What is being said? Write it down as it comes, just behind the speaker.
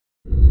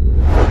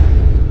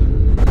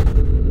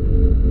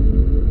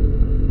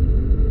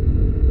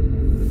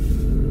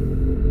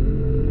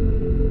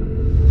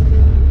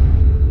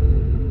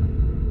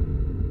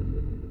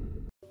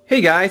Hey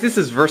guys, this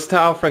is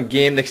Versatile from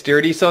Game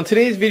Dexterity. So in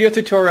today's video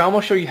tutorial, I'm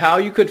going to show you how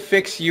you could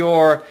fix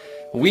your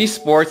Wii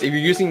Sports if you're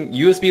using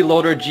USB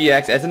Loader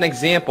GX as an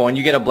example and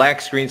you get a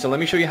black screen. So let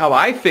me show you how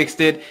I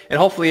fixed it and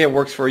hopefully it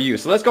works for you.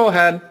 So let's go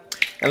ahead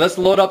and let's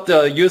load up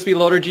the USB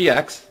Loader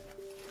GX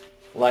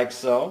like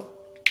so.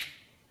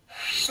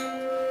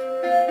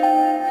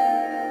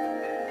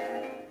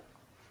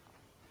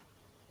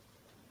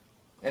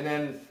 And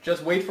then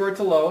just wait for it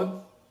to load.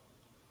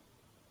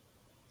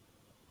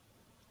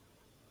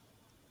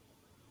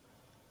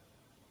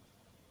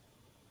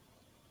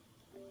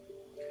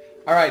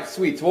 Alright,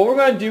 sweet. So what we're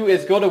going to do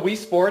is go to Wii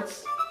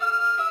Sports,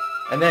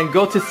 and then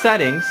go to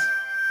Settings,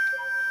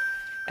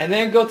 and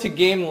then go to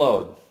Game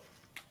Load.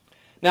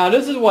 Now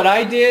this is what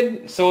I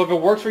did, so if it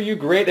works for you,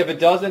 great. If it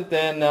doesn't,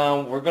 then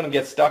we're going to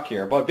get stuck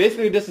here. But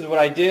basically this is what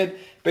I did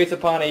based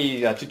upon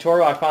a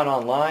tutorial I found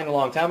online a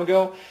long time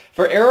ago.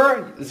 For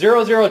error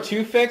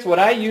 002 fix, what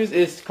I use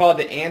is called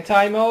the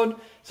anti mode.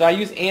 So I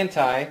use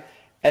anti,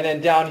 and then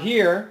down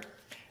here,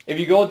 if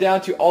you go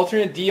down to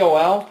alternate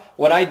DOL,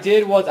 what I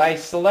did was I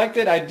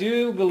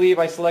do believe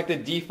I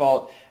selected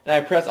default, and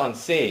I press on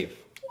save.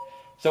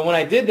 So when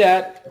I did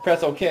that,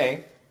 press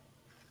OK.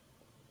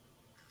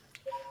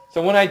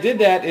 So when I did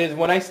that is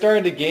when I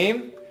started the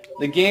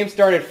game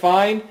started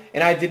fine,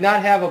 and I did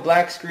not have a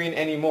black screen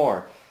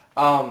anymore.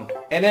 And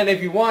then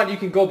if you want, you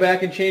can go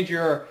back and change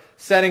your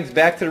settings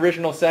back to the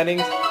original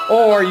settings,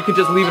 or you can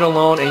just leave it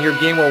alone and your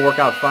game will work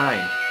out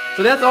fine.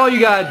 So that's all you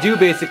gotta do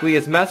basically,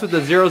 is mess with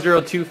the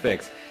 002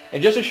 fix.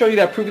 And just to show you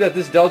that proof that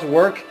this does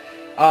work,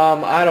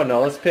 I don't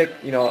know, let's pick,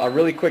 a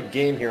really quick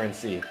game here and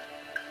see.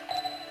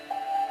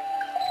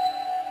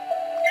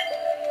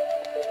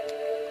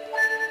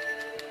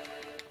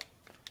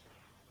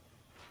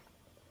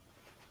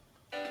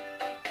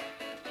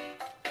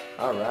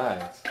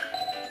 Alright.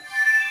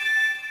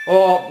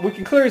 Well, we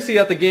can clearly see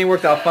that the game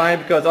worked out fine,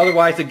 because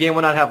otherwise the game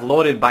would not have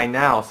loaded by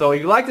now. So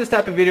if you like this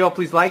type of video,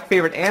 please like,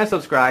 favorite, and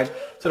subscribe,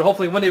 so that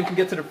hopefully one day we can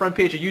get to the front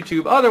page of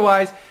YouTube.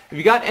 Otherwise, if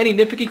you got any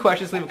nitpicky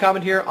questions, leave a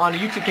comment here on the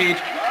YouTube page,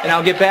 and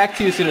I'll get back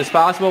to you as soon as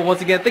possible.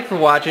 Once again, thanks for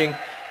watching.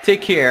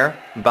 Take care.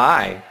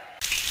 Bye.